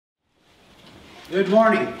Good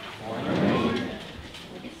morning.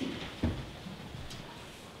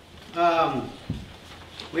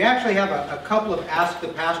 We actually have a couple of Ask the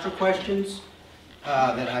Pastor questions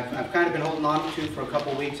that I've kind of been holding on to for a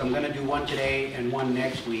couple of weeks. I'm going to do one today and one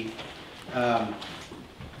next week. The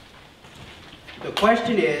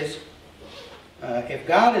question is, if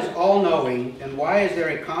God is all-knowing, then why is there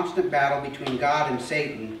a constant battle between God and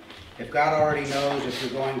Satan if God already knows if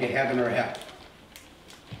you're going to heaven or hell?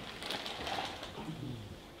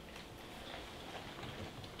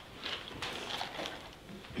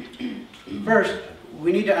 First,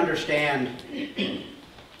 we need to understand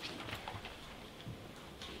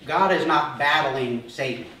God is not battling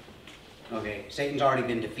Satan. Okay, Satan's already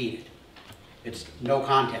been defeated. It's no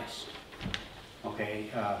contest. Okay,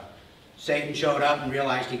 Satan showed up and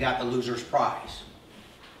realized he got the loser's prize.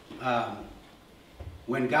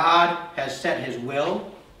 When God has set his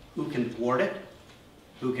will, who can thwart it?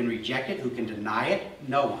 Who can reject it? Who can deny it?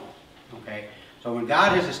 No one. Okay, so when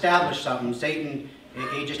God has established something, Satan,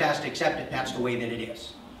 he just has to accept it. That's the way that it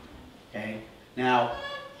is. Okay, now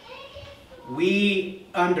we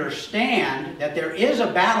understand that there is a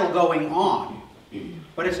battle going on,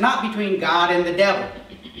 but it's not between God and the devil.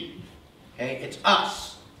 Okay, it's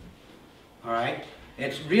us. All right,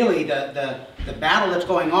 it's really the battle that's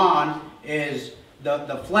going on is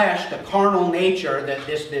the flesh, the carnal nature, that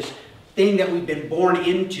this thing that we've been born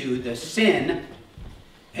into, the sin,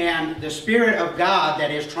 and the Spirit of God that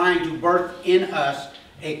is trying to birth in us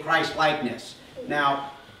a Christ-likeness.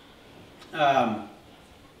 Now,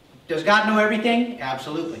 does God know everything?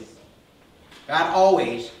 Absolutely. God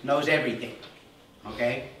always knows everything.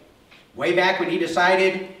 Okay? Way back when he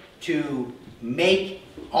decided to make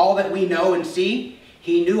all that we know and see,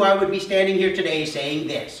 he knew I would be standing here today saying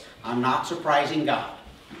this. I'm not surprising God.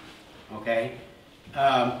 Okay? He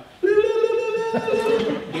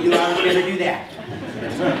knew I was going to do that.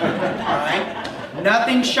 Alright?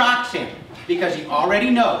 Nothing shocks him because he already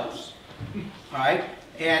knows. Alright?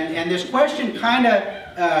 And this question kind of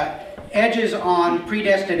edges on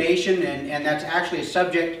predestination, and that's actually a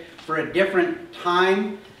subject for a different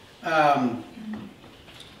time.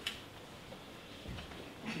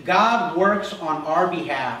 God works on our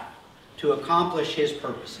behalf to accomplish his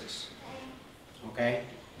purposes. Okay?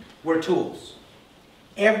 We're tools.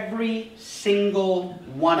 Every single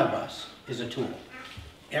one of us is a tool.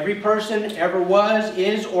 Every person ever was,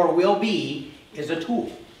 is, or will be is a tool.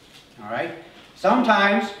 All right?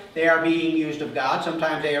 Sometimes they are being used of God.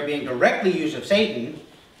 Sometimes they are being directly used of Satan.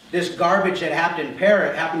 This garbage that happened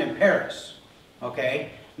in Paris.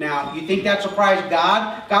 Okay? Now, you think that surprised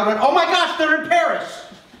God? God went, oh my gosh, they're in Paris!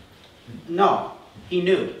 No. He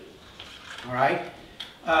knew. All right?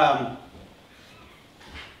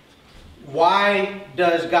 Why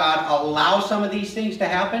does God allow some of these things to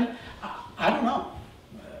happen? I don't know.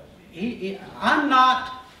 I'm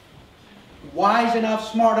not wise enough,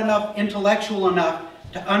 smart enough, intellectual enough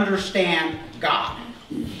to understand God.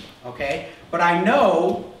 Okay? But I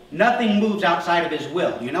know nothing moves outside of his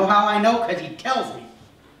will. You know how I know? Because he tells me.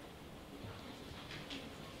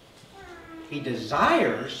 He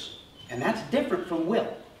desires, and that's different from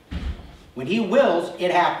will. When he wills,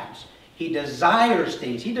 it happens. He desires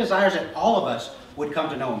things. He desires that all of us would come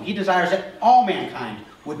to know him. He desires that all mankind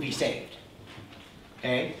would be saved.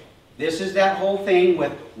 Okay? This is that whole thing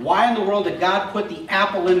with why in the world did God put the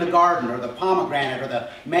apple in the garden, or the pomegranate, or the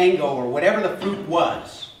mango, or whatever the fruit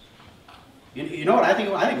was? You know what I think?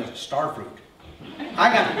 I think it was a star fruit.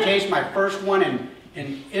 I got to taste my first one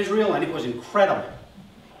in Israel, and it was incredible.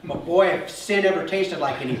 But boy, if sin ever tasted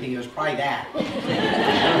like anything, it was probably that.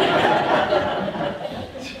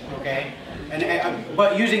 Okay?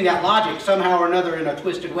 But using that logic, somehow or another in a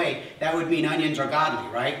twisted way, that would mean onions are godly,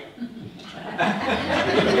 right?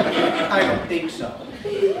 I don't think so.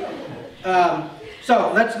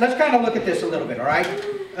 So let's kind of look at this a little bit, all right?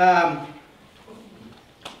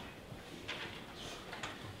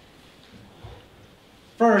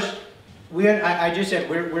 First, I just said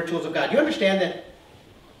we're tools of God. You understand that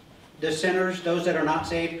the sinners, those that are not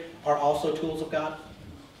saved, are also tools of God?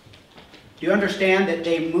 Do you understand that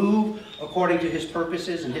they move according to his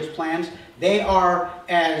purposes and his plans? They are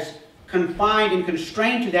as confined and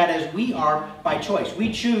constrained to that as we are by choice.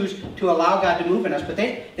 We choose to allow God to move in us, but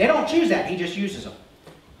they don't choose that. He just uses them.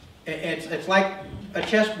 It's like a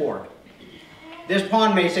chessboard. This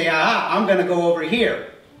pawn may say, aha, I'm going to go over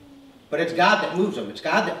here. But it's God that moves them. It's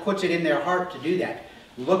God that puts it in their heart to do that.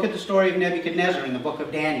 Look at the story of Nebuchadnezzar in the book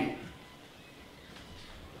of Daniel.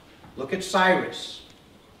 Look at Cyrus.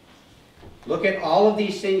 Look at all of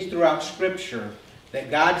these things throughout Scripture that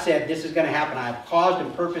God said, this is going to happen. I have caused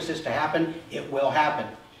and purposes to happen. It will happen.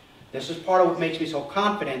 This is part of what makes me so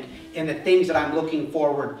confident in the things that I'm looking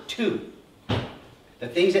forward to. The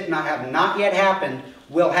things that have not yet happened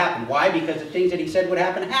will happen. Why? Because the things that he said would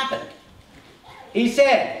happen happened. He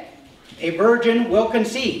said, a virgin will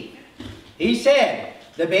conceive. He said,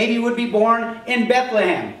 the baby would be born in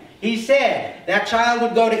Bethlehem. He said, that child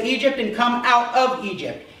would go to Egypt and come out of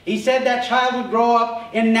Egypt. He said that child would grow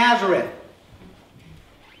up in Nazareth.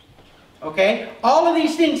 Okay? All of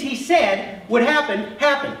these things he said would happen,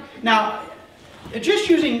 happened. Now, just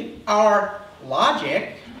using our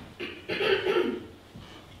logic,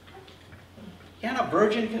 can a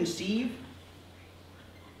virgin conceive?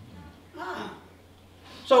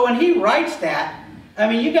 So when he writes that, I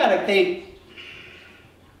mean, you got to think,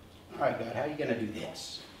 all right, God, how are you going to do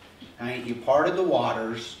this? I mean, you parted the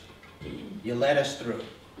waters, you led us through.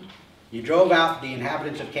 You drove out the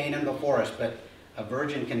inhabitants of Canaan before us, but a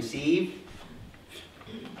virgin conceived?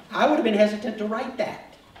 I would have been hesitant to write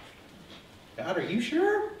that. God, are you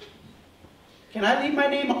sure? Can I leave my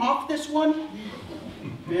name off this one?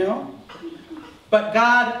 You know? But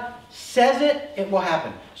God says it, it will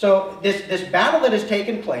happen. So this battle that has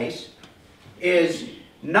taken place is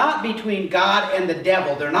not between God and the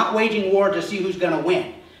devil. They're not waging war to see who's going to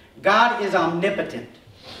win. God is omnipotent.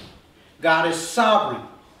 God is sovereign.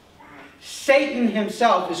 Satan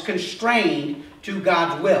himself is constrained to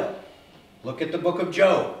God's will. Look at the book of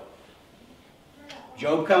Job.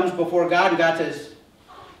 Job comes before God and God says,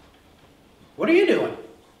 what are you doing?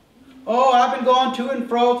 Oh, I've been going to and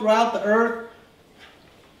fro throughout the earth.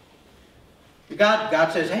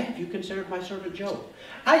 God says, hey, have you considered my servant Job?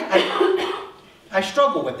 I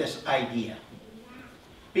struggle with this idea.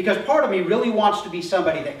 Because part of me really wants to be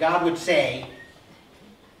somebody that God would say,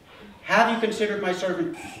 have you considered my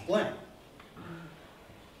servant Glenn?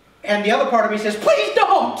 And the other part of me says, please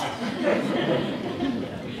don't!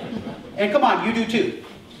 And come on, you do too.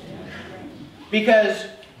 Because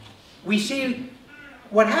we see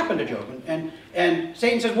what happened to Job. And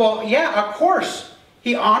Satan says, well, yeah, of course,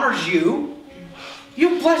 he honors you.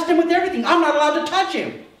 You blessed him with everything. I'm not allowed to touch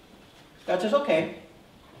him. God says, okay.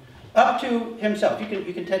 Up to himself.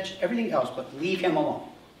 You can touch everything else, but leave him alone.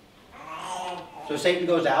 So Satan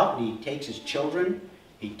goes out and he takes his children.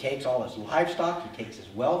 He takes all his livestock. He takes his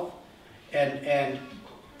wealth.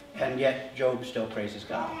 And yet Job still praises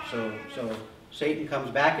God. So Satan comes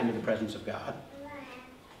back into the presence of God.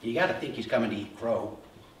 You got to think he's coming to eat crow.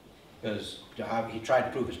 Because he tried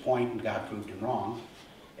to prove his point and God proved him wrong.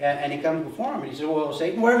 And he comes before him and he says, well,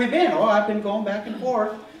 Satan, where have you been? Oh, I've been going back and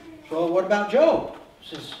forth. So what about Job?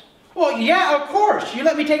 He says, well, yeah, of course. You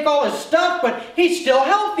let me take all his stuff, but he's still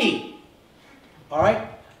healthy. All right?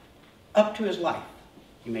 Up to his life,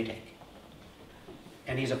 you may take.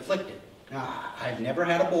 And he's afflicted. Now, I've never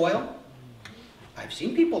had a boil. I've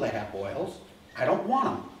seen people that have boils. I don't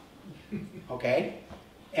want them. Okay?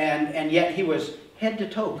 And yet he was head to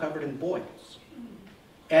toe covered in boils.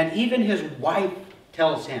 And even his wife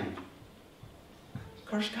tells him,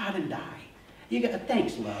 curse God and die. You got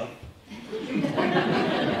thanks, love.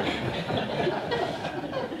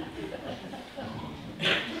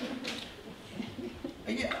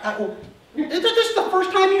 This is the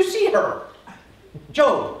first time you see her.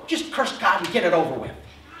 Job, just curse God and get it over with.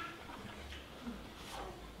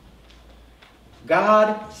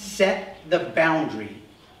 God set the boundary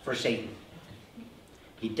for Satan.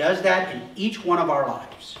 He does that in each one of our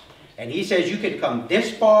lives. And he says you can come this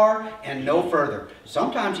far and no further.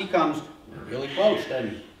 Sometimes he comes really close,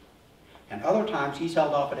 doesn't he? And other times he's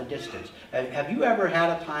held off at a distance. Have you ever had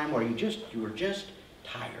a time where you were just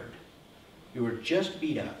tired? You were just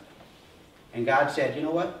beat up. And God said, you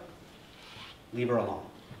know what? Leave her alone.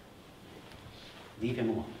 Leave him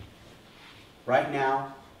alone. Right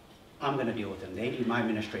now, I'm going to deal with them. They need my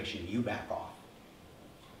ministration. You back off.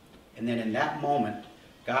 And then in that moment,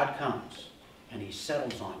 God comes and he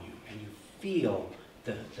settles on you. And you feel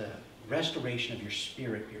the restoration of your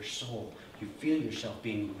spirit, your soul. You feel yourself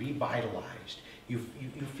being revitalized. You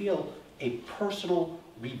feel a personal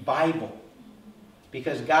revival.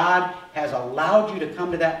 Because God has allowed you to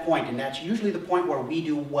come to that point. And that's usually the point where we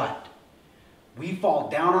do what? We fall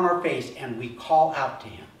down on our face and we call out to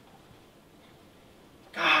him.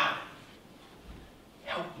 God,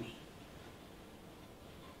 help me.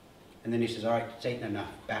 And then he says, all right, Satan, enough.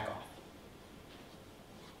 Back off.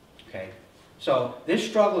 Okay? So this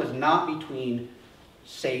struggle is not between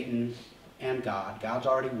Satan and God. God's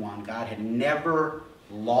already won. God had never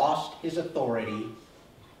lost his authority.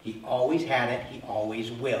 He always had it. He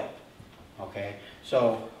always will. Okay?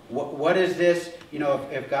 So what is this? You know,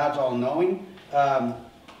 if God's all-knowing,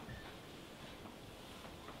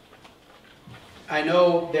 I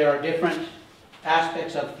know there are different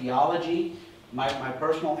aspects of theology, my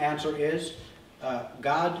personal answer is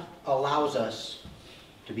God allows us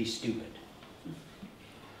to be stupid.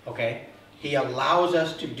 Okay? He allows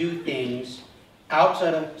us to do things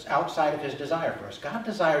outside of His desire for us. God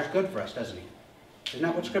desires good for us, doesn't He? Isn't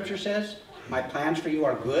that what Scripture says? My plans for you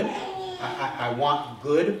are good. I want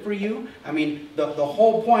good for you. I mean, the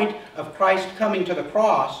whole point of Christ coming to the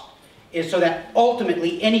cross is so that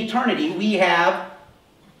ultimately in eternity we have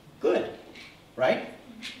good. Right?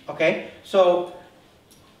 Okay? So,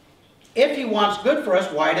 if He wants good for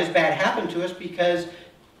us, why does bad happen to us? Because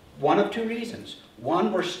one of two reasons.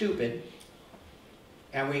 One, we're stupid.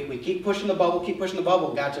 And we keep pushing the bubble,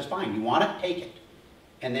 and God says, fine, you want it? Take it.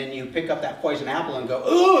 And then you pick up that poison apple and go,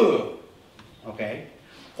 ooh! Okay?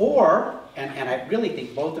 Or, and I really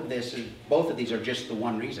think both of these are just the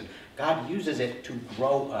one reason. God uses it to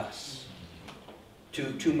grow us,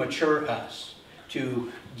 to mature us,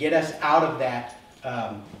 to get us out of that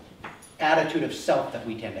attitude of self that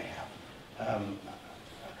we tend to have.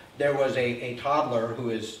 There was a toddler who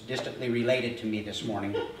is distantly related to me this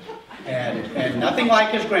morning, and nothing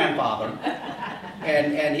like his grandfather,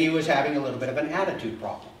 and he was having a little bit of an attitude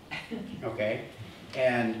problem, okay?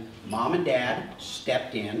 And Mom and Dad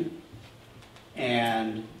stepped in,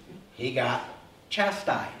 and he got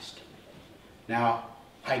chastised. Now,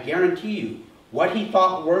 I guarantee you, what he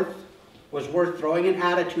thought was worth throwing an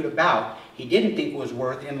attitude about, he didn't think was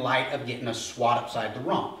worth in light of getting a swat upside the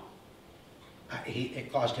rump.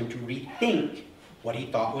 It caused him to rethink what he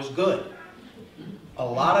thought was good. A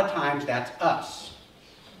lot of times that's us.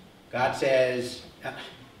 God says,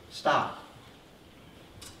 stop.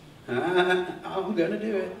 I'm going to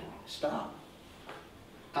do it. Stop.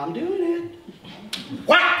 I'm doing it.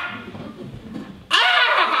 Whack!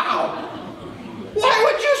 Ow! Why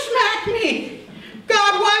would you smack me?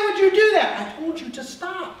 God, why would you do that? I told you to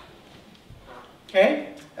stop.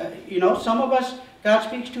 Okay? You know, some of us, God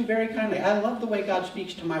speaks to very kindly. I love the way God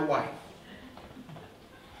speaks to my wife.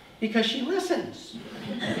 Because she listens.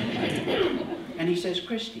 And He says,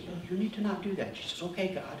 Christy, you need to not do that. She says, okay,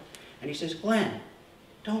 God. And He says, Glenn,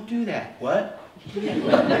 don't do that. What?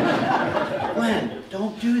 Glenn,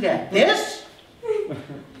 don't do that. This?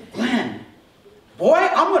 Glenn, boy,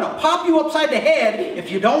 I'm going to pop you upside the head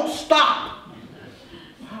if you don't stop.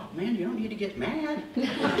 Wow, man, you don't need to get mad.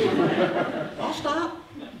 I'll stop.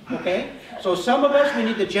 Okay? So some of us, we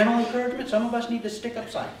need the gentle encouragement. Some of us need the stick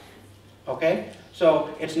upside. Okay?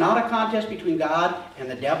 So it's not a contest between God and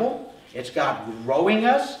the devil. It's God growing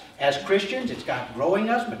us as Christians. It's God growing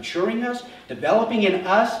us, maturing us, developing in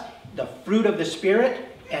us the fruit of the Spirit,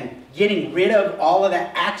 and getting rid of all of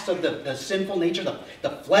the acts of the sinful nature, the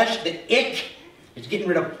flesh, the ick. It's getting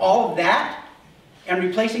rid of all of that and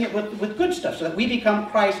replacing it with good stuff so that we become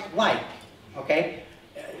Christ-like. Okay?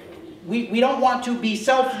 We don't want to be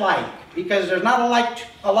self-like because there's not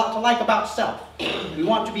a lot to like about self. We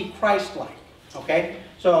want to be Christ-like. Okay?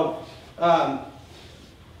 So,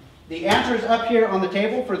 the answer is up here on the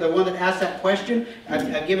table for the one that asked that question.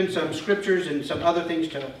 I've given some scriptures and some other things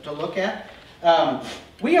to look at.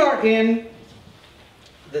 We are in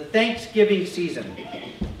the Thanksgiving season.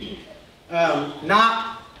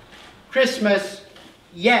 Not Christmas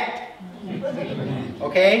yet.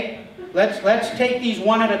 Okay? Let's take these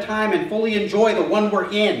one at a time and fully enjoy the one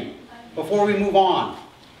we're in before we move on.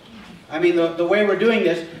 I mean, the way we're doing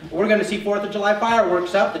this, we're going to see 4th of July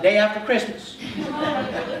fireworks up the day after Christmas.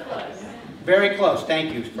 Very close.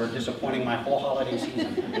 Thank you for disappointing my whole holiday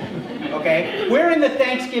season. Okay? We're in the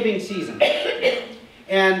Thanksgiving season.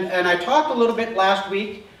 And I talked a little bit last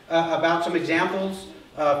week about some examples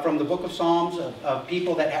from the book of Psalms of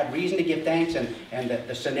people that had reason to give thanks and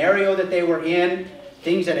the scenario that they were in,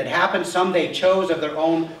 things that had happened. Some they chose of their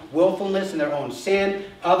own willfulness and their own sin.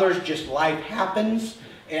 Others just life happens.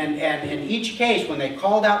 And in each case, when they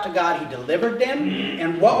called out to God, He delivered them.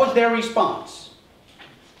 And what was their response?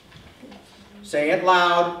 Say it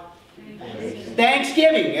loud.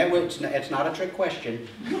 Thanksgiving. It's not a trick question.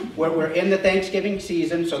 We're in the Thanksgiving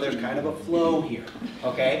season, so there's kind of a flow here.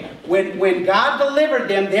 Okay? When God delivered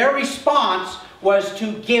them, their response was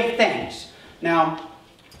to give thanks. Now,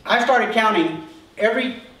 I started counting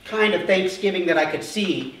every kind of thanksgiving that I could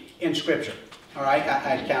see in Scripture. All right?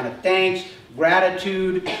 I counted thanks,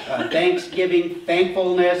 gratitude, thanksgiving,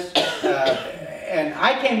 thankfulness, and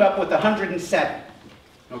I came up with 107.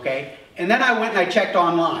 Okay? And then I went and I checked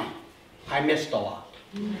online. I missed a lot.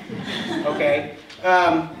 Okay?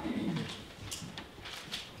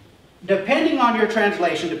 Depending on your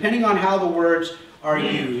translation, depending on how the words are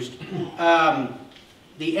used, the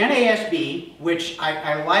NASB, which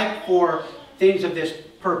I like for things of this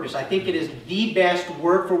purpose, I think it is the best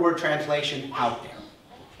word-for-word translation out there.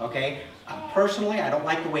 Okay? Personally, I don't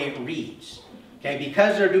like the way it reads. Okay?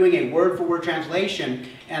 Because they're doing a word-for-word translation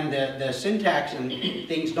and the syntax and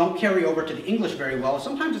things don't carry over to the English very well,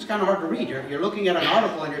 sometimes it's kind of hard to read. You're looking at an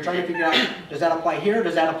article and you're trying to figure out, does that apply here or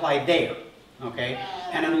does that apply there? Okay?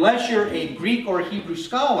 And unless you're a Greek or Hebrew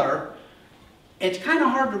scholar, it's kind of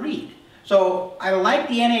hard to read. So I like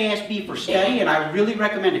the NASB for study, and I really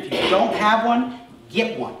recommend if you don't have one,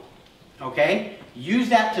 get one. Okay? Use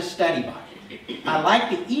that to study by. I like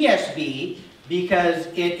the ESV because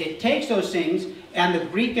it takes those things, and the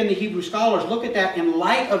Greek and the Hebrew scholars look at that in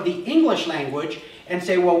light of the English language and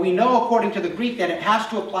say, well, we know according to the Greek that it has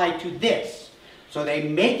to apply to this. So they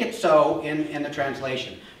make it so in the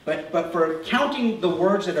translation. But for counting the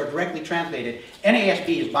words that are directly translated,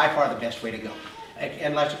 NASB is by far the best way to go.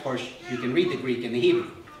 Unless, of course, you can read the Greek and the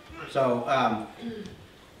Hebrew. So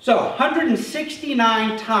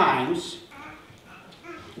 169 times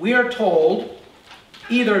we are told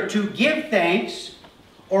either to give thanks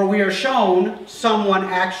or we are shown someone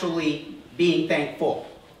actually being thankful.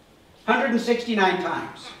 169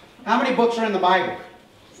 times. How many books are in the Bible?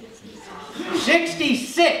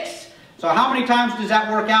 66. So how many times does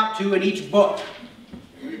that work out to in each book?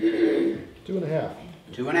 2.5.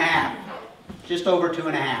 2.5. Just over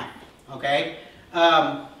 2.5. Okay?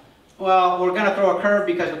 Well, we're going to throw a curve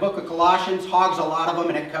because the book of Colossians hogs a lot of them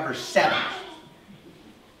and it covers 7.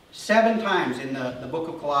 7 times in the book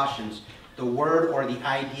of Colossians, the word or the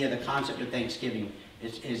idea, the concept of thanksgiving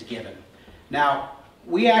is given. Now,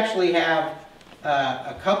 we actually have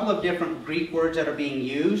a couple of different Greek words that are being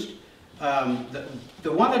used.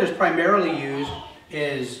 The one that is primarily used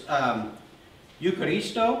is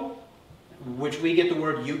Eucharisto, which we get the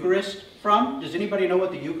word Eucharist from. Does anybody know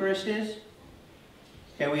what the Eucharist is?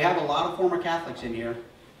 Okay, we have a lot of former Catholics in here.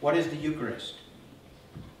 What is the Eucharist?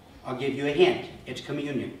 I'll give you a hint. It's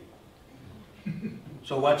communion.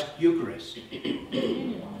 So what's Eucharist?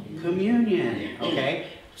 Communion. Okay.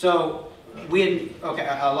 So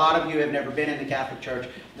a lot of you have never been in the Catholic Church.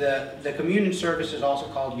 The communion service is also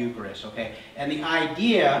called Eucharist. Okay. And the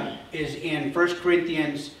idea is in 1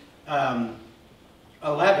 Corinthians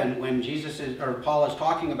 11 when Paul is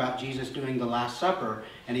talking about Jesus doing the Last Supper,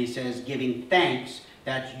 and he says giving thanks.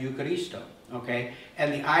 That's Eucharisto. Okay.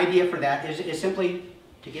 And the idea for that is simply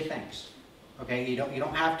to give thanks. Okay, you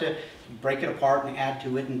don't have to break it apart and add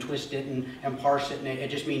to it and twist it and parse it. And it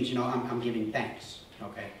just means, I'm giving thanks.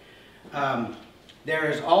 Okay. There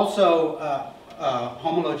is also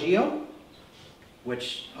homologio,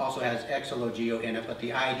 which also has exologio in it, but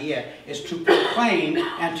the idea is to proclaim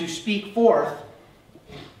and to speak forth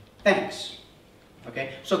thanks.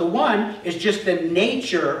 Okay, so the one is just the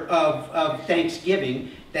nature of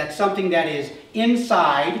thanksgiving. That's something that is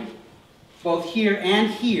inside, both here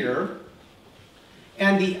and here.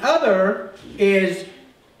 And the other is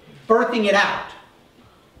birthing it out.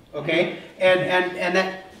 Okay? And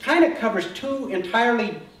that kind of covers 2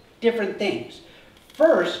 entirely different things.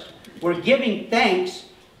 First, we're giving thanks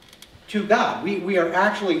to God. We are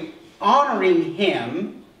actually honoring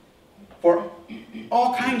Him for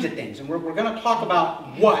all kinds of things. And we're going to talk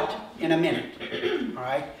about what in a minute. All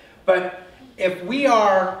right? But if we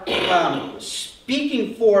are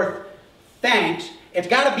speaking forth thanks, it's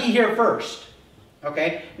got to be here first.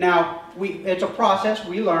 Okay? Now, it's a process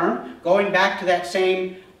we learn. Going back to that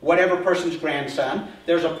same whatever person's grandson,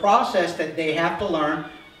 there's a process that they have to learn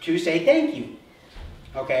to say thank you.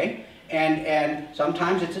 Okay? And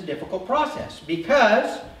sometimes it's a difficult process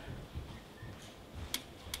because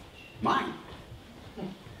mine.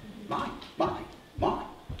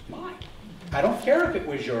 I don't care if it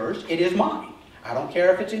was yours, it is mine. I don't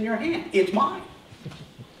care if it's in your hand, it's mine.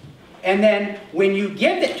 And then when you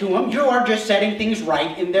give it to them, you are just setting things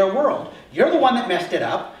right in their world. You're the one that messed it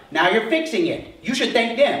up, now you're fixing it. You should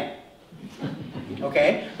thank them.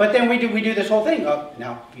 Okay? But then we do this whole thing. Oh,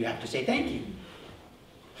 now you have to say thank you.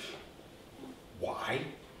 Why?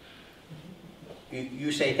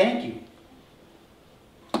 You say thank you.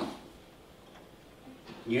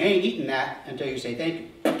 You ain't eating that until you say thank you.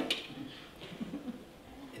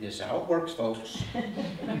 This is how it works, folks.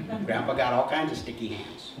 Grandpa got all kinds of sticky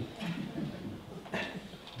hands.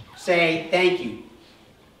 Say thank you.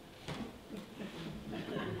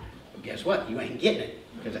 But guess what? You ain't getting it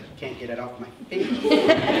because I can't get it off my finger.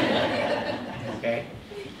 Okay?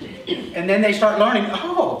 And then they start learning,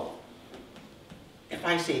 oh, if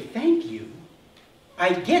I say thank you,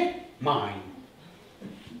 I get mine.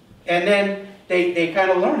 And then they kind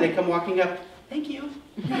of learn. They come walking up, thank you.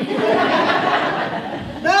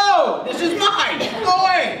 No, this is mine. Go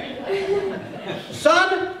away.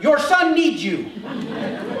 son, your son needs you.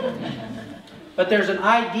 But there's an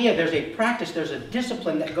idea, there's a practice, there's a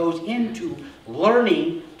discipline that goes into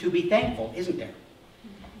learning to be thankful, isn't there?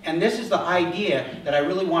 And this is the idea that I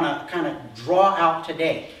really want to kind of draw out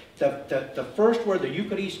today. The first word, the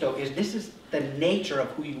Eucharisto, is this is the nature of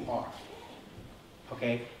who you are.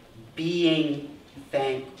 Okay? Being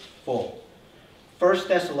thankful. 1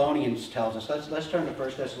 Thessalonians tells us, let's turn to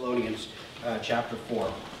 1 Thessalonians chapter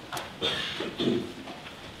 4.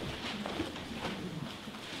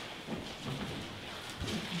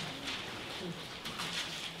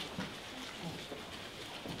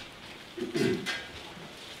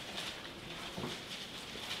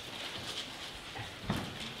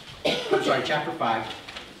 I'm sorry, chapter 5.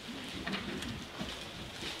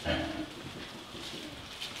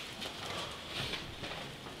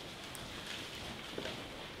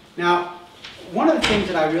 Now, one of the things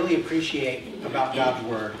that I really appreciate about God's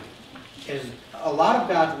Word is a lot of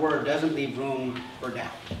God's Word doesn't leave room for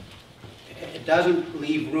doubt. It doesn't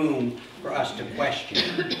leave room for us to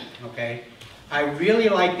question, okay? I really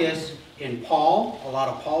like this in Paul, a lot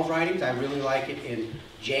of Paul's writings. I really like it in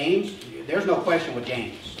James. There's no question with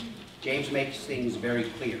James. James makes things very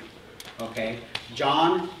clear, okay?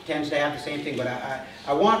 John tends to have the same thing, but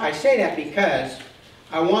I say that because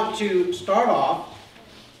I want to start off.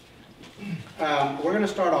 We're going to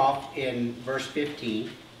start off in verse 15.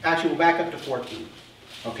 Actually, we'll back up to 14,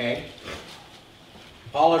 okay?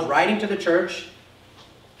 Paul is writing to the church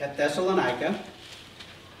at Thessalonica.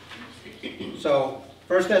 So,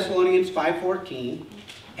 1 Thessalonians 5:14,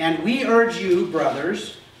 and we urge you,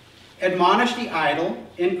 brothers, admonish the idle,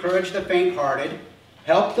 encourage the faint-hearted,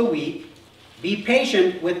 help the weak, be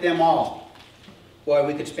patient with them all. Boy,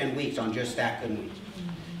 we could spend weeks on just that, couldn't we?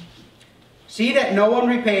 See that no one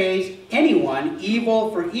repays anyone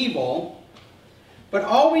evil for evil, but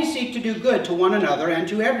always seek to do good to one another and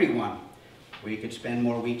to everyone. We could spend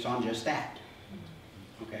more weeks on just that.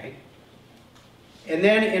 Okay? And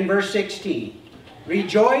then in verse 16,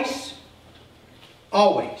 rejoice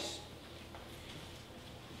always.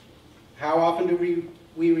 How often do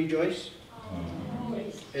we rejoice?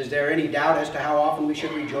 Always. Is there any doubt as to how often we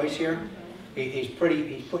should rejoice here? He's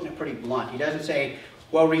putting it pretty blunt. He doesn't say,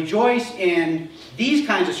 well, rejoice in these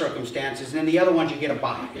kinds of circumstances, and then the other ones you get a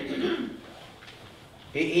bye.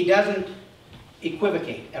 He doesn't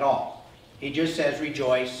equivocate at all. He just says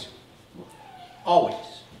rejoice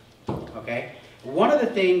always. Okay? One of the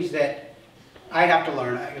things that I have to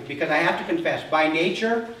learn, because I have to confess, by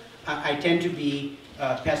nature, I tend to be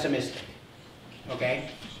pessimistic. Okay?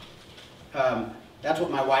 That's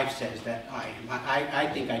what my wife says that I am. I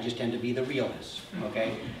think I just tend to be the realist.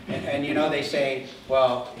 Okay? And you know, they say,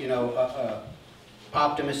 well, you know,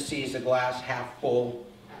 optimist sees the glass half full,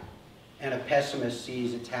 and a pessimist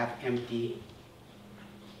sees it's half empty.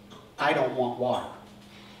 I don't want water.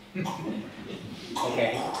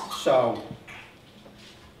 Okay? So,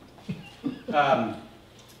 God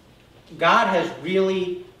has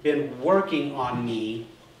really been working on me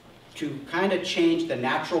to kind of change the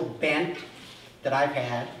natural bent that I've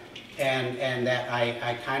had and that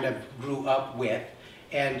I kind of grew up with.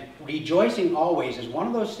 And rejoicing always is one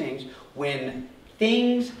of those things when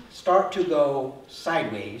things start to go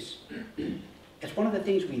sideways, it's one of the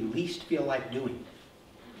things we least feel like doing.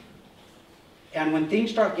 And when things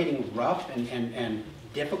start getting rough and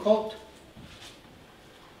difficult,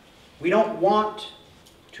 we don't want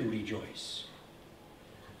to rejoice.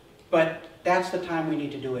 But that's the time we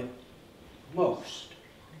need to do it most.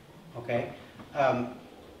 Okay?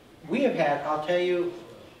 We have had, I'll tell you,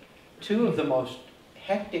 two of the most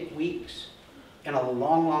hectic weeks in a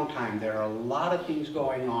long, long time. There are a lot of things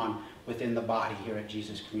going on within the body here at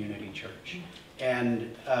Jesus Community Church.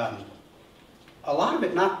 And a lot of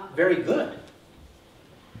it not very good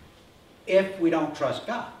if we don't trust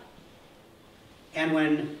God. And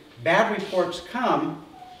when bad reports come,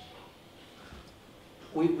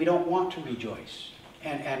 we don't want to rejoice.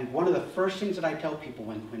 And one of the first things that I tell people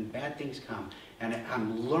when bad things come, and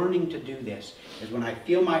I'm learning to do this, is when I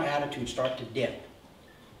feel my attitude start to dip,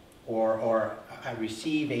 or I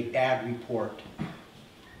receive a bad report,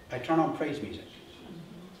 I turn on praise music.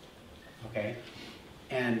 Okay?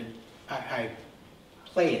 And I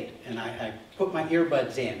play it, and I put my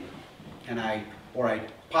earbuds in, and I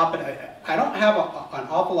pop it. I don't have an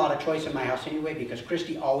awful lot of choice in my house anyway, because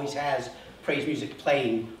Christy always has praise music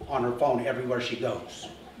playing on her phone everywhere she goes.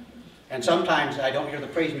 And sometimes I don't hear the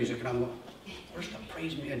praise music, and I'm going, where's the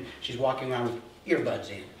praise music? And she's walking around with earbuds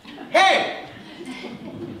in. Hey!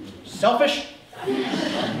 Selfish?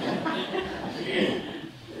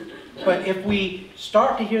 But if we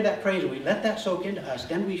start to hear that praise and we let that soak into us,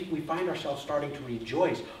 then we find ourselves starting to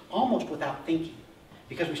rejoice almost without thinking.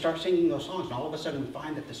 Because we start singing those songs and all of a sudden we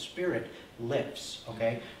find that the Spirit lifts,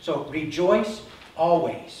 okay? So rejoice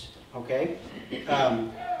always, okay?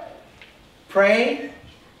 Pray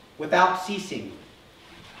without ceasing.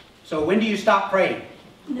 So when do you stop praying?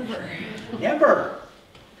 Never. Never.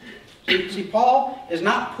 See, Paul is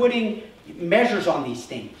not putting measures on these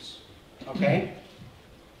things, okay?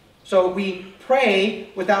 So we pray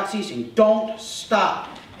without ceasing. Don't stop.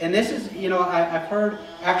 And this is, I've heard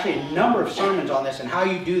actually a number of sermons on this and how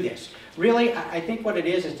you do this. Really, I think what it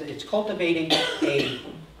is it's cultivating an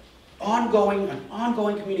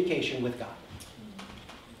ongoing communication with God.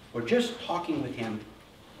 We're just talking with Him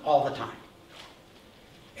all the time.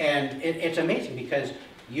 And it's amazing because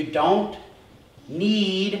you don't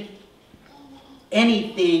need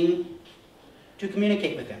anything to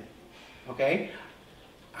communicate with Him. Okay?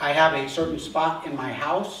 I have a certain spot in my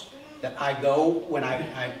house that I go when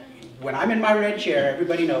I'm in my red chair.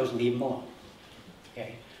 Everybody knows, leave Him alone.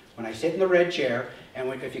 Okay? When I sit in the red chair,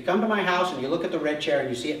 and if you come to my house and you look at the red chair and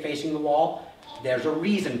you see it facing the wall, there's a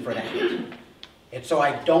reason for that. It's so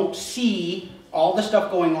I don't see all the stuff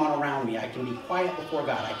going on around me. I can be quiet before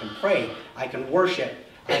God. I can pray. I can worship.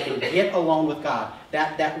 I can get alone with God.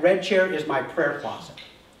 That red chair is my prayer closet.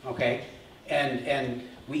 Okay? And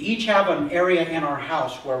we each have an area in our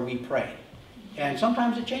house where we pray. And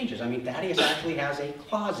sometimes it changes. I mean, Thaddeus actually has a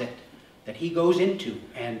closet that he goes into.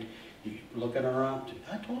 And you look at around.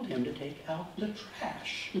 I told him to take out the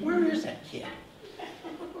trash. Where is that kid?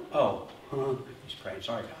 Oh, he's praying.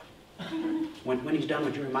 Sorry, God. When he's done,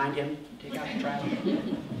 would you remind him to take out the trash?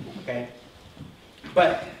 Okay?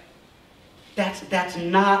 But that's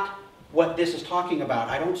not what this is talking about.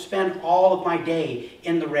 I don't spend all of my day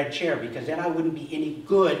in the red chair because then I wouldn't be any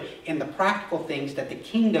good in the practical things that the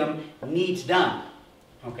kingdom needs done.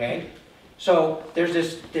 Okay? So there's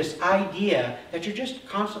this idea that you're just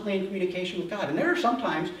constantly in communication with God. And there are some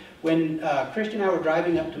times when Christy and I were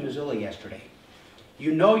driving up to Missoula yesterday.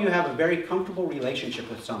 You know you have a very comfortable relationship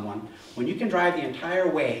with someone when you can drive the entire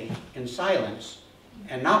way in silence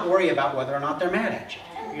and not worry about whether or not they're mad at you.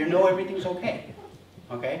 You know everything's okay.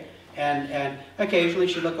 Okay? And occasionally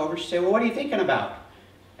she'd look over and she'd say, well, what are you thinking about?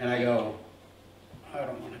 And I go, I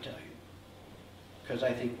don't want to tell you. Because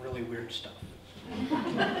I think really weird stuff.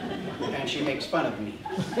 And she makes fun of me.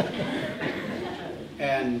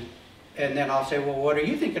 And then I'll say, well, what are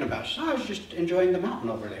you thinking about? She says, I was just enjoying the mountain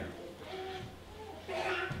over there.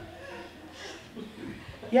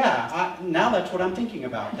 Yeah, now that's what I'm thinking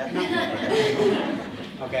about, that mountain over there.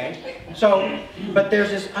 Okay? So, but there's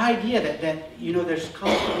this idea that there's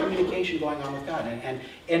constant communication going on with God. And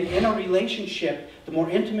in a relationship, the more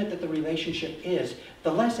intimate that the relationship is,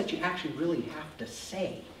 the less that you actually really have to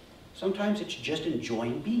say. Sometimes it's just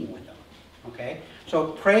enjoying being with them. Okay?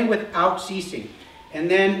 So pray without ceasing. And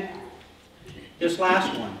then this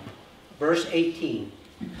last one, verse 18.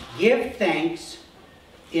 Give thanks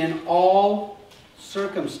in all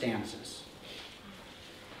circumstances.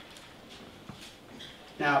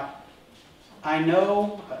 Now, I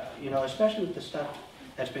know, especially with the stuff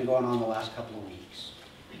that's been going on the last couple of weeks,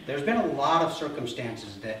 there's been a lot of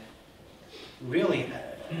circumstances that really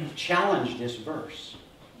challenge this verse.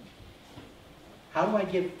 How do I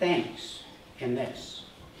give thanks in this?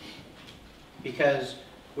 Because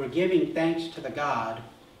we're giving thanks to the God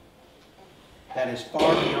that is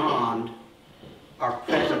far beyond our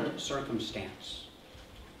present circumstance.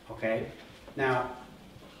 Okay? Now,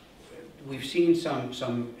 we've seen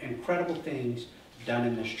some incredible things done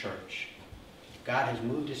in this church. God has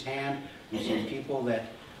moved His hand. We've seen people that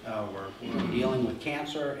were dealing with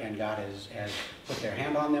cancer, and God has put their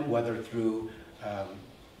hand on them, whether through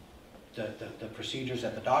the procedures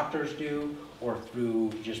that the doctors do, or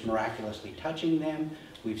through just miraculously touching them.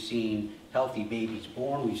 We've seen healthy babies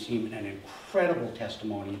born. We've seen an incredible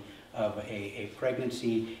testimony of a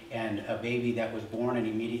pregnancy and a baby that was born and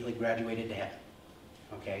immediately graduated to heaven.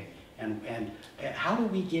 Okay? And how do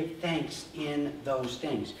we give thanks in those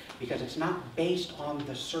things? Because it's not based on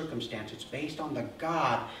the circumstance. It's based on the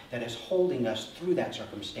God that is holding us through that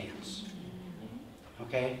circumstance.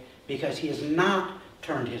 Okay? Because He has not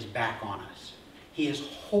turned His back on us. He is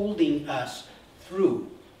holding us through.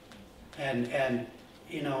 And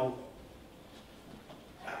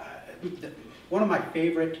one of my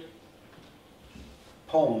favorite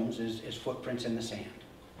poems is Footprints in the Sand.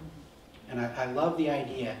 And I love the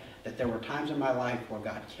idea that there were times in my life where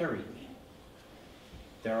God carried me.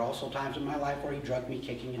 There are also times in my life where He drugged me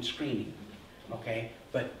kicking and screaming. Okay?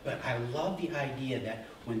 But I love the idea that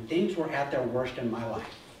when things were at their worst in my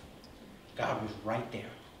life, God was right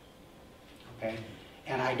there. okay?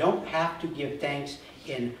 And I don't have to give thanks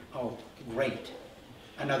in, oh, great,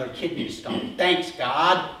 another kidney stone. Thanks,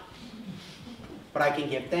 God. But I can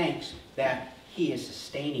give thanks that He is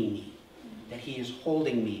sustaining me, that He is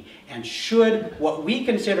holding me. And should what we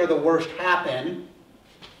consider the worst happen,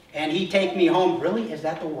 and He take me home, really, is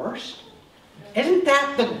that the worst? Isn't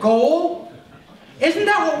that the goal? Isn't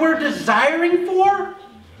that what we're desiring for?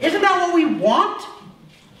 Isn't that what we want?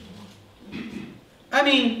 I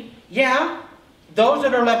mean, yeah, those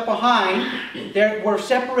that are left behind, we're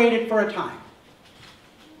separated for a time.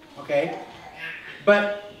 Okay?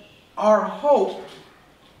 But our hope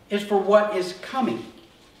is for what is coming.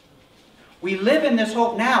 We live in this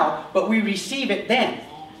hope now, but we receive it then.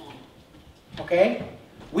 Okay?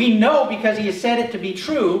 We know because He has said it to be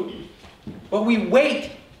true, but we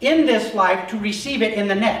wait in this life to receive it in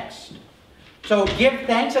the next. So give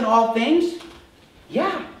thanks in all things?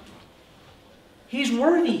 Yeah. He's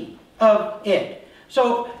worthy of it.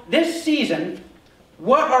 So this season,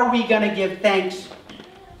 what are we going to give thanks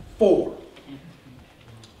for?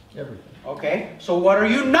 Everything. Okay, so what are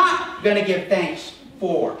you not going to give thanks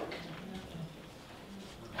for?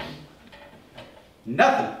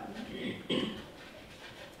 Nothing.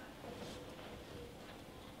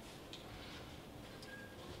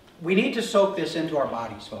 We need to soak this into our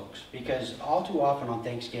bodies, folks, because all too often on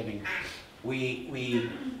Thanksgiving,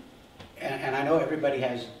 and I know everybody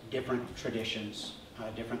has different traditions,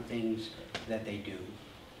 different things that they do,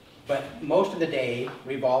 but most of the day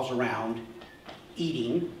revolves around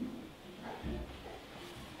eating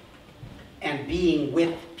and being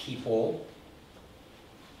with people.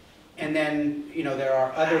 And then, you know, there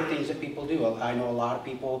are other things that people do. I know a lot of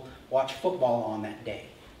people watch football on that day.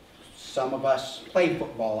 Some of us play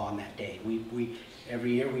football on that day.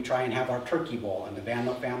 Every year we try and have our turkey bowl, and the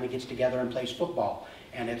Vanlo family gets together and plays football.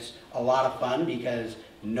 And it's a lot of fun because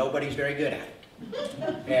nobody's very good at it.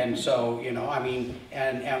 And so, you know, I mean,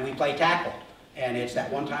 and we play tackle. And it's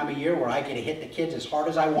that one time a year where I get to hit the kids as hard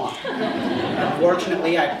as I want.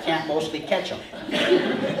 Unfortunately, I can't mostly catch them.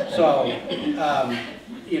 So,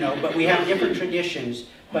 you know, but we have different traditions.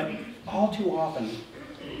 But all too often,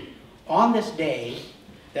 on this day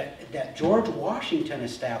that George Washington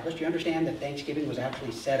established, you understand that Thanksgiving was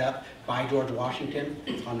actually set up by George Washington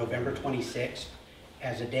on November 26th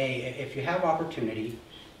as a day. If you have opportunity,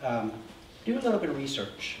 do a little bit of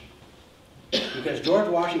research. Because George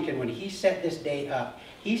Washington, when he set this day up,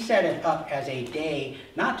 he set it up as a day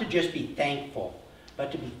not to just be thankful,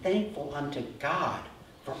 but to be thankful unto God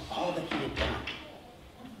for all that He had done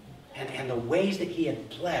and the ways that He had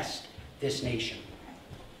blessed this nation.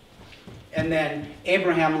 And then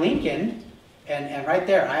Abraham Lincoln, and right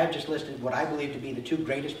there I have just listed what I believe to be the two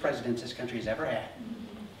greatest presidents this country has ever had.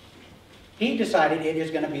 He decided it is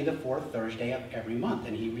going to be the fourth Thursday of every month.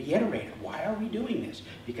 And he reiterated, why are we doing this?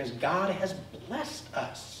 Because God has blessed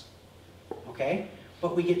us. Okay?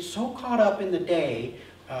 But we get so caught up in the day.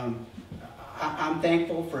 I'm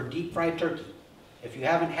thankful for deep fried turkey. If you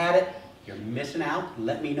haven't had it, you're missing out.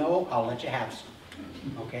 Let me know. I'll let you have some.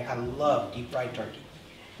 Okay? I love deep fried turkey.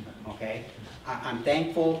 Okay? I'm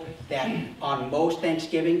thankful that on most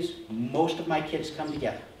Thanksgivings, most of my kids come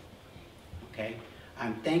together. Okay?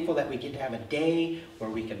 I'm thankful that we get to have a day where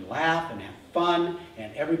we can laugh and have fun,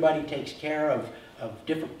 and everybody takes care of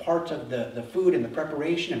different parts of the food and the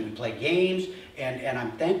preparation, and we play games, and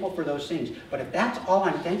I'm thankful for those things. But if that's all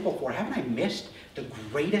I'm thankful for, haven't I missed the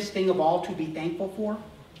greatest thing of all to be thankful for?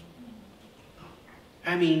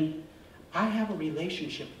 I mean, I have a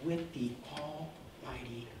relationship with the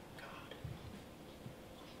Almighty God.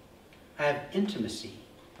 I have intimacy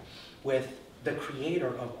with the Creator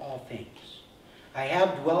of all things. I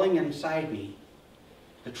have dwelling inside me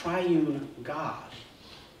the triune God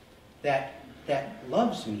that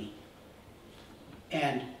loves me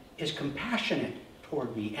and is compassionate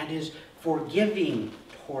toward me and is forgiving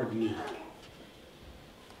toward me.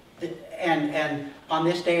 And on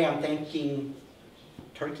this day I'm thanking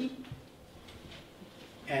turkey.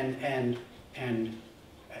 And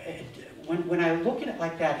when I look at it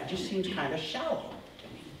like that, it just seems kind of shallow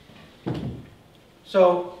to me.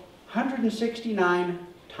 So 169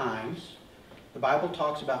 times the Bible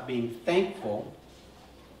talks about being thankful,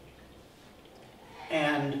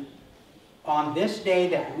 and on this day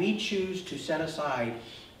that we choose to set aside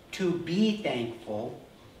to be thankful,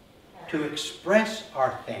 to express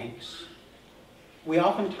our thanks, we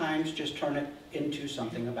oftentimes just turn it into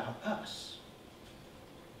something about us.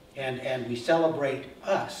 And we celebrate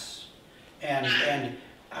us. And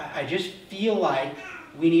I just feel like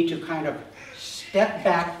we need to kind of step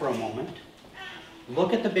back for a moment,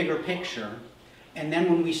 look at the bigger picture, And then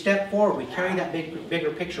when we step forward, we carry that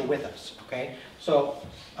bigger picture with us, okay? So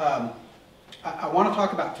I want to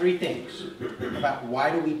talk about three things about why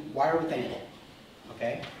are we thankful,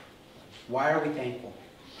 okay? Why are we thankful?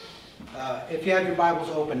 If you have your Bibles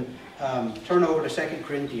open, turn over to 2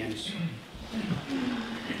 Corinthians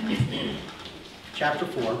chapter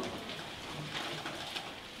 4.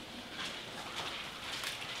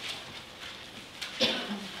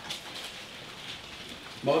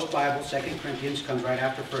 Most Bibles, 2 Corinthians comes right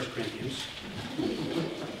after 1 Corinthians.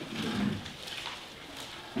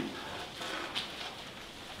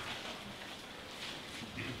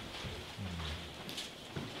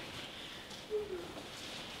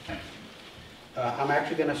 I'm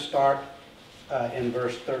actually going to start in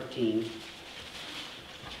verse 13.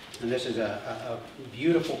 And this is a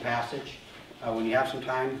beautiful passage. When you have some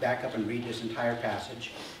time, back up and read this entire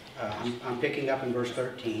passage. I'm picking up in verse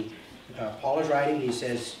 13. Paul is writing, he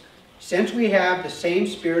says, "Since we have the same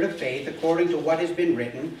spirit of faith, according to what has been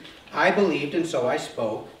written, I believed and so I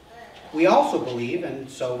spoke. We also believe and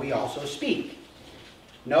so we also speak,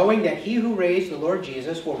 knowing that he who raised the Lord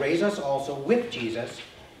Jesus will raise us also with Jesus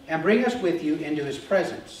and bring us with you into his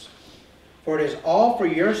presence. For it is all for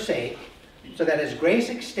your sake, so that as grace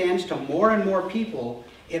extends to more and more people,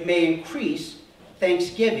 it may increase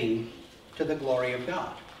thanksgiving to the glory of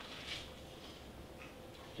God."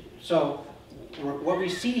 So what we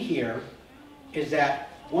see here is that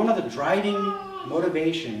one of the driving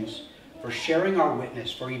motivations for sharing our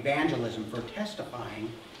witness, for evangelism, for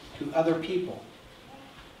testifying to other people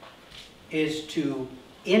is to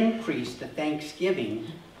increase the thanksgiving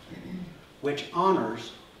which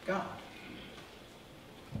honors God.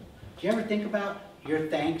 Do you ever think about your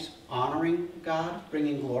thanks honoring God,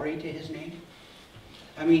 bringing glory to his name?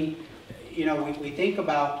 I mean, you know, we think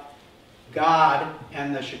about God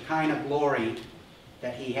and the Shekinah glory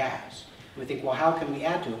that he has. We think, well, how can we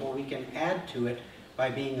add to it? Well, we can add to it by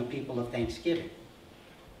being a people of thanksgiving.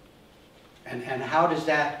 And how does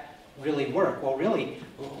that really work? Well, really,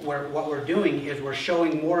 what we're doing is we're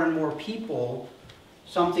showing more and more people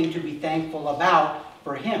something to be thankful about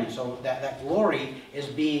for him. So that glory is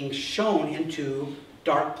being shown into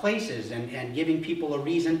dark places and giving people a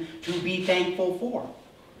reason to be thankful for.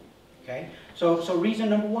 Okay? So reason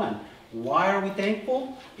number one. Why are we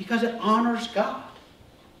thankful? Because it honors God.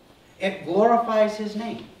 It glorifies his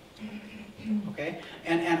name. Okay?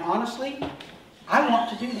 And honestly, I want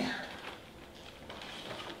to do that.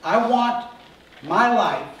 I want my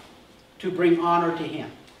life to bring honor to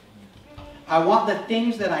him. I want the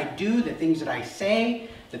things that I do, the things that I say,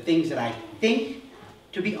 the things that I think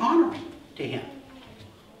to be honoring to him.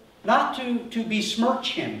 Not to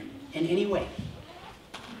besmirch him in any way.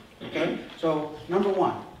 Okay? So, number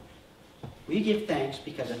one. We give thanks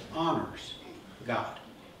because it honors God.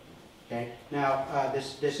 Okay? Now,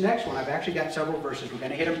 this next one, I've actually got several verses. We're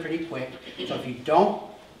going to hit them pretty quick. So if you don't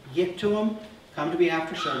get to them, come to me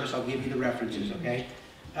after service. I'll give you the references, okay?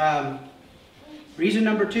 Reason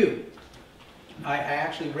number two. I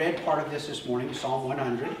actually read part of this morning, Psalm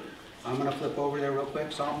 100. I'm going to flip over there real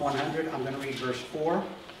quick. Psalm 100, I'm going to read verse 4.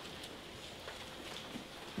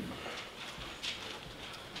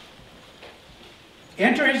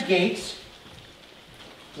 Enter his gates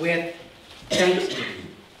with thanksgiving,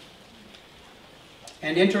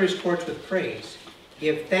 and enter his courts with praise.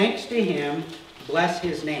 Give thanks to him, bless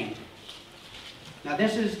his name. Now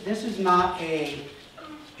this is not a,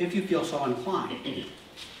 if you feel so inclined.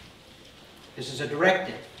 This is a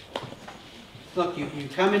directive. Look, you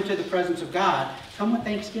come into the presence of God, come with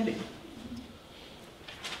thanksgiving.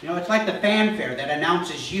 You know, it's like the fanfare that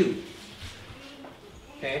announces you.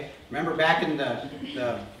 Okay? Remember back in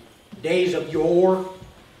the days of yore,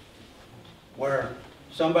 where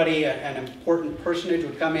somebody, an important personage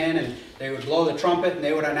would come in and they would blow the trumpet and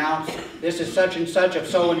they would announce, "This is such and such of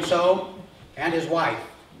so and so and his wife."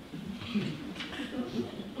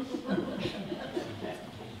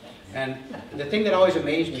 And the thing that always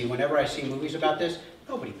amazed me whenever I see movies about this,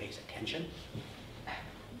 nobody pays attention.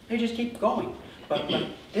 They just keep going. But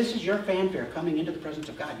this is your fanfare coming into the presence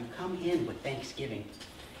of God. You come in with thanksgiving,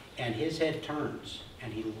 and his head turns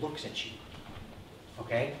and he looks at you.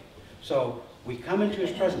 Okay? So we come into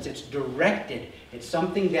his presence. It's directed. It's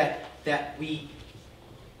something that we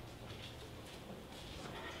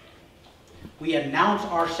announce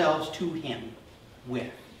ourselves to him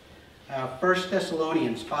with. 1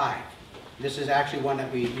 Thessalonians 5. This is actually one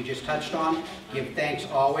that we just touched on. Give thanks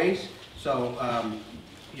always. So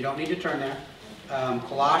you don't need to turn there.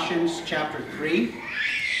 Colossians chapter 3.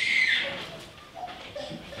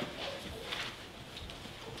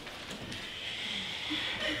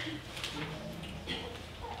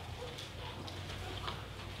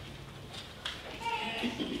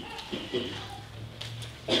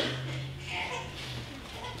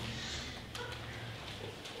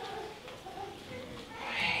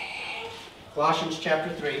 Colossians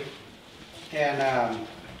chapter 3. And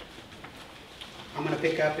I'm going to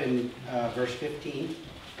pick up in verse 15.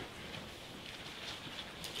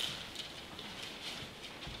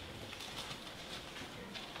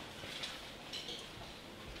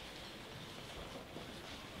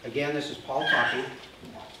 Again, this is Paul talking.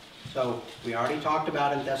 So we already talked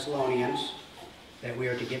about in Thessalonians that we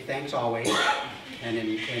are to give thanks always. And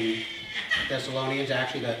in Thessalonians,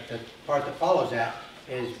 actually the part that follows that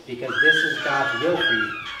is because this is God's will for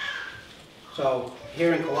you. So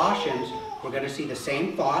here in Colossians, we're going to see the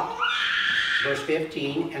same thought. Verse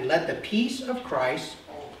 15, and let the peace of Christ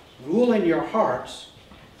rule in your hearts,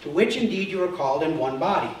 to which indeed you are called in one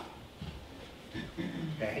body.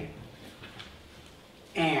 Okay?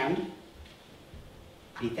 And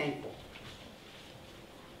be thankful.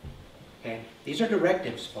 Okay? These are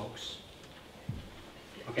directives, folks.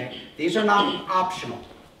 Okay? These are not optional.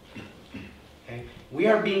 Okay? We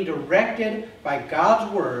are being directed by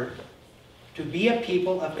God's word to be a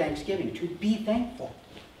people of thanksgiving, to be thankful.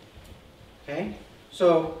 Okay?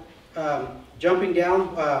 So, jumping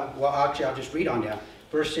down, well, actually, I'll just read on down.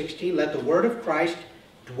 Verse 16, let the word of Christ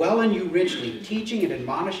dwell in you richly, teaching and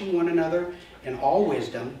admonishing one another in all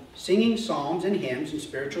wisdom, singing psalms and hymns and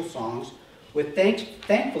spiritual songs with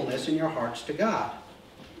thankfulness in your hearts to God.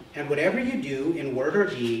 And whatever you do in word or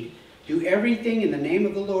deed, do everything in the name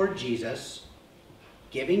of the Lord Jesus,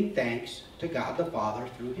 giving thanks to God the Father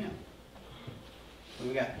through him. So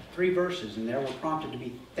we got 3 verses, and there we're prompted to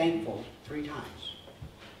be thankful 3 times.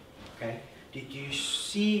 Okay? Do you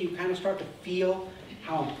see, you kind of start to feel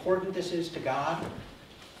how important this is to God?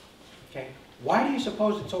 Okay? Why do you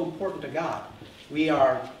suppose it's so important to God? We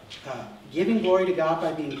are giving glory to God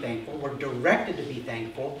by being thankful. We're directed to be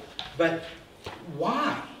thankful. But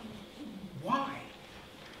why? Why?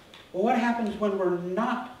 Well, what happens when we're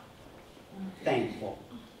not thankful?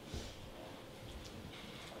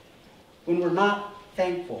 When we're not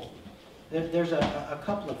thankful, there's a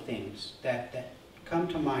couple of things that come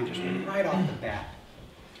to mind just right off the bat.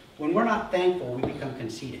 When we're not thankful, we become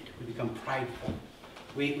conceited. We become prideful.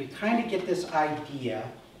 We kind of get this idea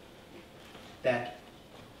that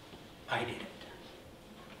I did it.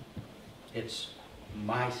 It's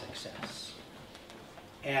my success.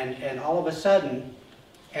 And all of a sudden,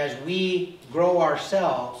 as we grow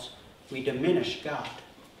ourselves, we diminish God.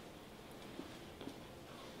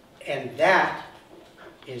 And that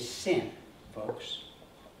is sin, folks.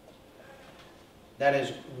 That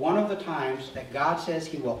is one of the times that God says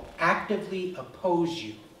he will actively oppose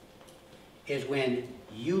you, is when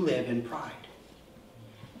you live in pride.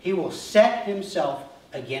 He will set himself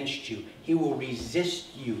against you. He will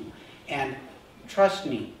resist you. And trust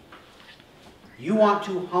me, you want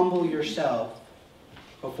to humble yourself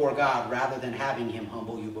before God rather than having him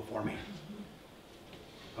humble you before man.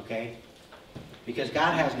 Okay? Because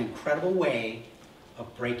God has an incredible way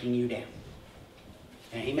of breaking you down.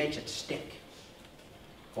 And he makes it stick.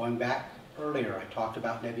 Going back earlier, I talked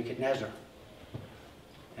about Nebuchadnezzar.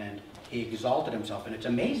 And he exalted himself. And it's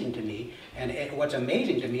amazing to me. And what's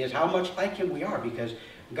amazing to me is how much like him we are. Because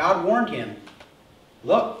God warned him,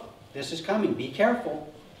 look, this is coming. Be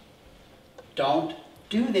careful. Don't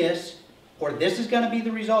do this, or this is going to be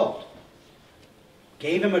the result.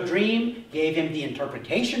 Gave him a dream. Gave him the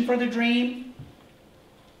interpretation for the dream.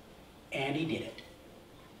 And he did it.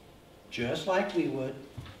 Just like we would.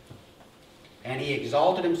 And he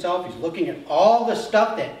exalted himself. He's looking at all the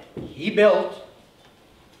stuff that he built,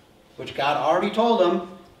 which God already told him,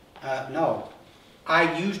 no,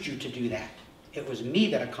 I used you to do that. It was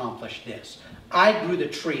me that accomplished this. I grew the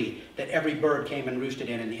tree that every bird came and roosted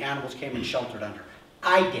in and the animals came and sheltered under.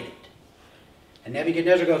 I did it. And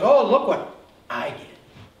Nebuchadnezzar goes, oh, look what I did.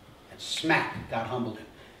 And smack, God humbled him.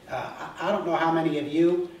 I don't know how many of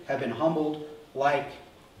you have been humbled like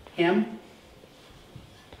him.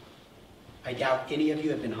 I doubt any of you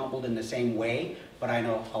have been humbled in the same way, but I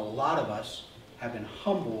know a lot of us have been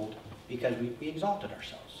humbled because we exalted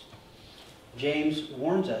ourselves. James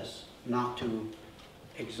warns us not to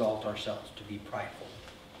exalt ourselves, to be prideful.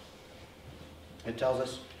 It tells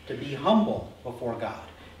us to be humble before God.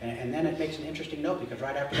 And then it makes an interesting note, because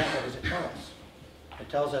right after that, what does it tell us? It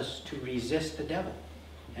tells us to resist the devil,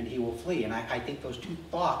 and he will flee. And I think those 2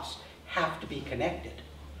 thoughts have to be connected.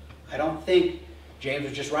 I don't think James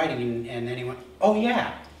was just writing and then he went, oh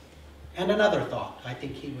yeah, and another thought. I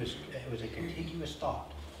think it was a contiguous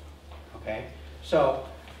thought. Okay? So,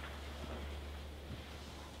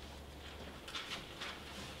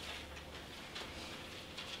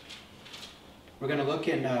 we're going to look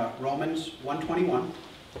in Romans 1:21.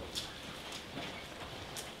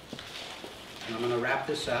 And I'm going to wrap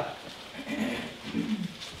this up.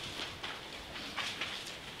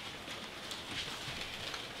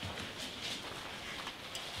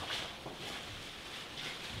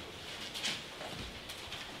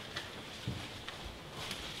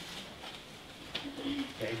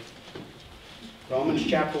 Romans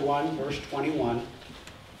chapter 1, verse 21.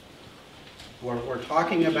 We're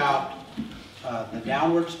talking about the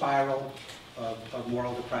downward spiral of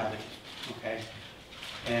moral depravity, okay?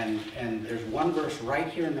 And there's one verse right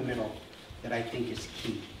here in the middle that I think is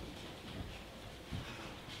key.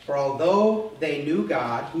 For although they knew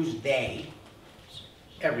God, who's they?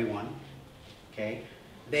 Everyone, okay?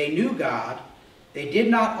 They knew God, they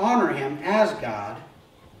did not honor him as God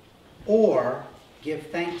or give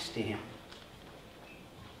thanks to him.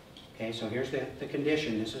 Okay, so here's the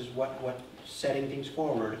condition. This is what's setting things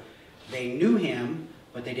forward. They knew him,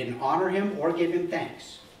 but they didn't honor him or give him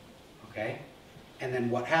thanks. Okay? And then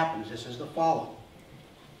what happens? This is the follow.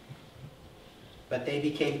 But they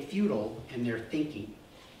became futile in their thinking.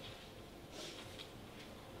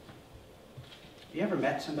 You ever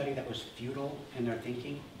met somebody that was futile in their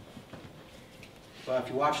thinking? Well, if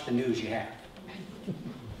you watch the news, you have.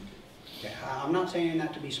 Okay, I'm not saying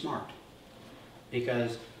that to be smart,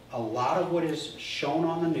 because a lot of what is shown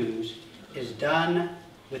on the news is done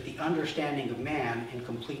with the understanding of man in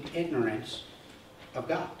complete ignorance of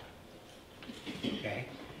God. Okay?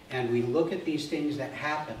 And we look at these things that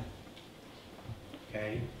happen.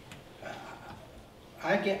 Okay?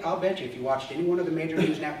 I'll bet you if you watched any one of the major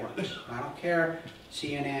news networks, I don't care,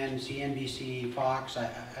 CNN, CNBC, Fox,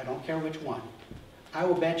 I don't care which one, I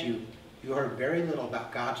will bet you heard very little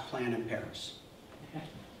about God's plan in Paris.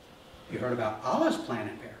 You heard about Allah's plan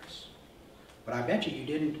in Paris. But I bet you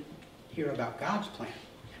didn't hear about God's plan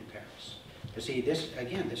in Paris. You see,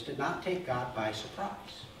 this did not take God by surprise.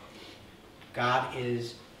 God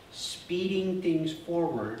is speeding things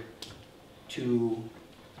forward to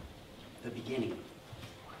the beginning.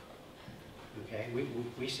 Okay?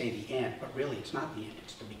 We say the end, but really it's not the end,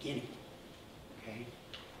 it's the beginning. Okay?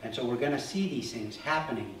 And so we're going to see these things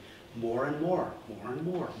happening more and more.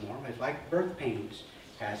 It's like birth pains.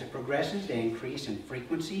 As it progresses, they increase in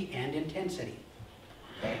frequency and intensity.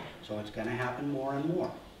 Okay? So it's going to happen more and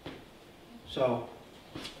more. So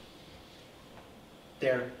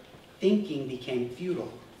their thinking became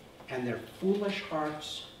futile, and their foolish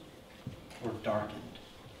hearts were darkened.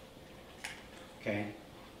 Okay?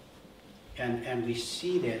 And we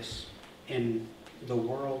see this in the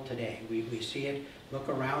world today. We see it, look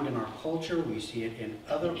around in our culture, we see it in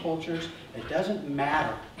other cultures. It doesn't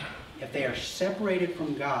matter. If they are separated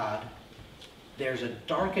from God, there's a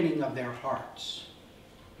darkening of their hearts.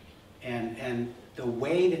 And the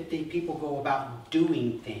way that the people go about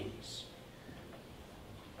doing things,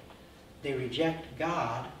 they reject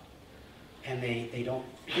God, and they don't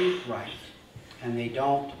think right, and they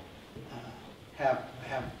don't have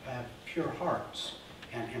pure hearts,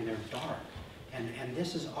 and they're dark. And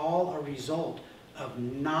this is all a result of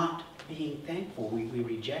not being thankful. We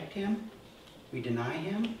reject him, we deny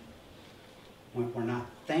him, we're not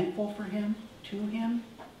thankful for him, to him,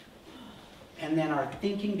 and then our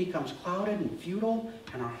thinking becomes clouded and futile,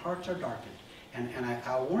 and our hearts are darkened. And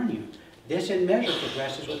I'll warn you, this in measure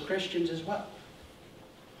progresses with Christians as well.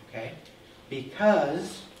 Okay?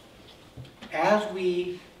 Because as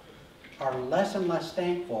we are less and less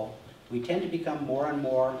thankful, we tend to become more and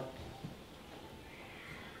more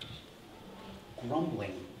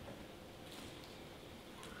grumbling.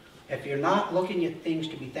 If you're not looking at things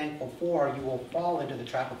to be thankful for, you will fall into the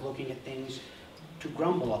trap of looking at things to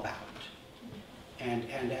grumble about.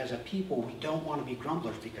 And as a people, we don't want to be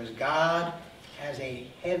grumblers, because God has a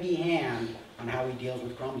heavy hand on how he deals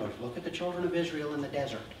with grumblers. Look at the children of Israel in the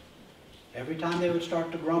desert. Every time they would start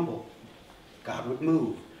to grumble, God would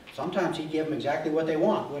move. Sometimes he'd give them exactly what they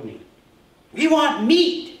want, wouldn't he? We want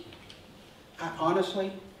meat!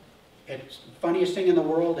 Honestly, it's the funniest thing in the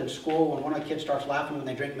world in school when one of the kids starts laughing when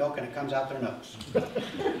they drink milk and it comes out their nose.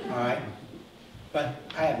 All right? But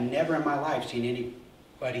I have never in my life seen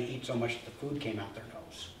anybody eat so much that the food came out their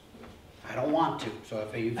nose. I don't want to. So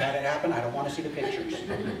if you've had it happen, I don't want to see the pictures.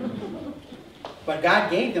 But God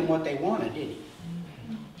gave them what they wanted, didn't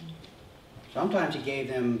he? Sometimes he gave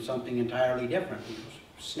them something entirely different.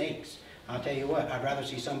 Snakes. I'll tell you what, I'd rather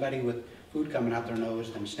see somebody with food coming out their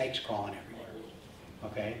nose than snakes crawling everywhere.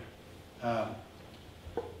 Okay?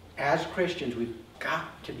 As Christians, we've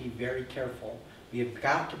got to be very careful. We have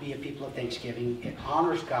got to be a people of thanksgiving. It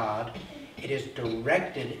honors God. It is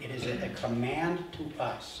directed. It is a command to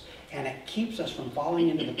us. And it keeps us from falling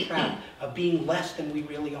into the trap of being less than we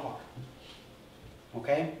really are.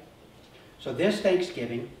 Okay? So this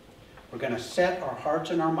Thanksgiving, we're going to set our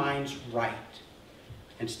hearts and our minds right.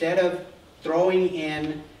 Instead of throwing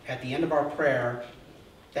in at the end of our prayer,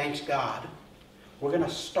 thanks God, we're going to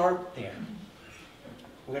start there.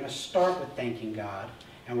 We're going to start with thanking God,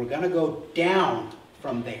 and we're going to go down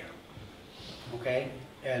from there. Okay?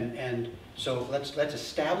 And So let's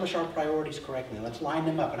establish our priorities correctly. Let's line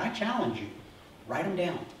them up. And I challenge you, write them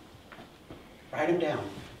down. Write them down.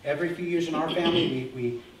 Every few years in our family,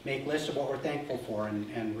 we make lists of what we're thankful for,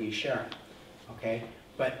 and we share them. Okay?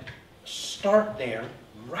 But start there,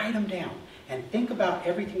 write them down, and think about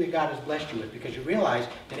everything that God has blessed you with, because you realize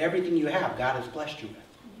that everything you have, God has blessed you with.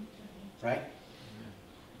 Right?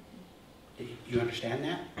 Do you understand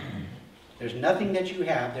that? There's nothing that you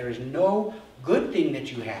have, there is no good thing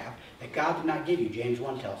that you have that God did not give you, James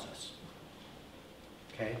 1 tells us.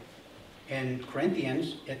 Okay? In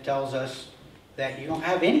Corinthians, it tells us that you don't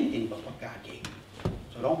have anything but what God gave you.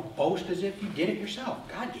 So don't boast as if you did it yourself.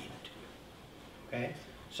 God gave it to you. Okay?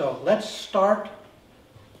 So let's start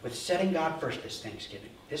with setting God first this Thanksgiving,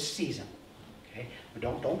 this season. Okay? But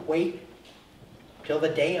don't wait till the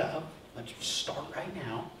day of. Let's start right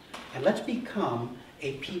now. And let's become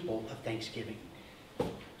a people of thanksgiving.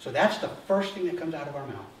 So that's the first thing that comes out of our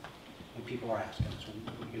mouth when people are asking us.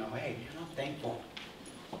 Hey, I'm thankful.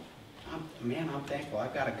 I'm thankful.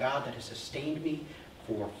 I've got a God that has sustained me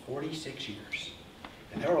for 46 years.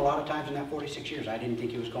 And there were a lot of times in that 46 years I didn't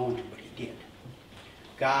think he was going to, but he did.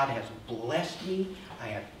 God has blessed me. I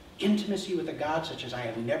have intimacy with a God such as I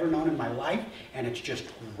have never known in my life, and it's just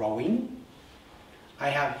growing. I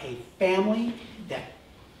have a family that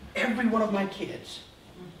every one of my kids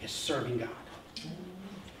is serving God.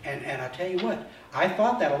 And I tell you what, I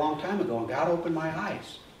thought that a long time ago, and God opened my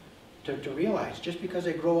eyes to realize just because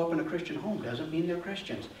they grow up in a Christian home doesn't mean they're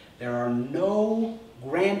Christians. There are no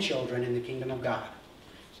grandchildren in the kingdom of God.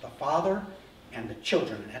 It's the father and the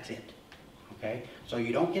children, and that's it. Okay? So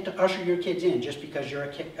you don't get to usher your kids in just because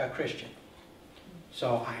you're a Christian.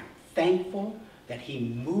 So I'm thankful that he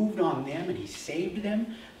moved on them and he saved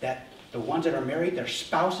them, that the ones that are married, their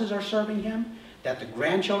spouses are serving him, that the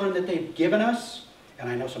grandchildren that they've given us, and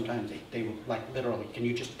I know sometimes they were like literally, can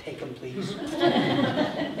you just take them, please?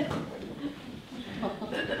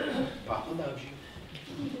 Papa loves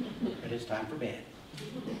you, but it's time for bed.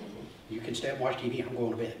 You can stay up and watch TV, I'm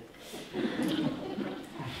going to bed.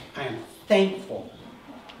 I am thankful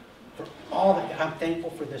for all that. I'm thankful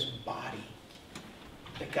for this body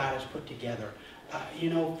that God has put together.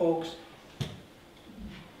 Folks,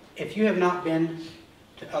 if you have not been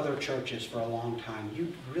to other churches for a long time,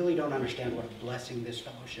 you really don't understand what a blessing this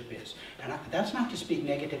fellowship is. And that's not to speak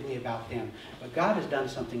negatively about them, but God has done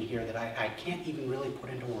something here that I can't even really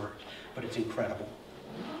put into words, but it's incredible.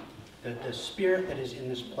 The spirit that is in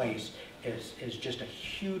this place is just a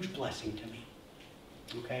huge blessing to me.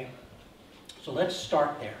 Okay? So let's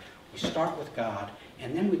start there. We start with God,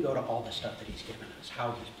 and then we go to all the stuff that he's given us,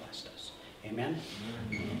 how he's blessed us. Amen?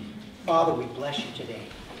 Father, we bless you today.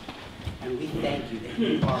 And we thank you that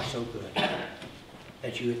you are so good,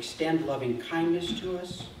 that you extend loving kindness to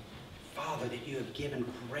us. Father, that you have given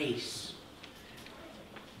grace.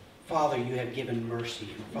 Father, you have given mercy.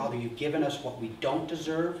 And Father, you've given us what we don't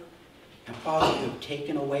deserve. And Father, you have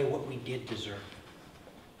taken away what we did deserve.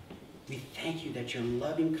 We thank you that your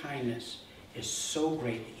loving kindness is so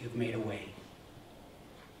great that you've made a way.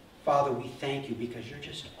 Father, we thank you because you're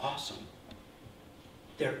just awesome.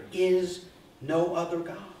 There is no other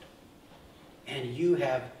God. And you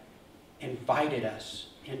have invited us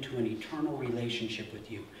into an eternal relationship with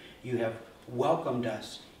you. You have welcomed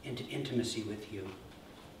us into intimacy with you.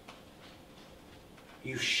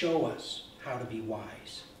 You show us how to be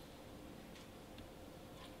wise.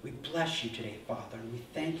 We bless you today, Father, and we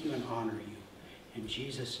thank you and honor you. In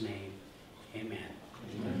Jesus' name, amen.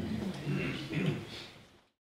 Amen.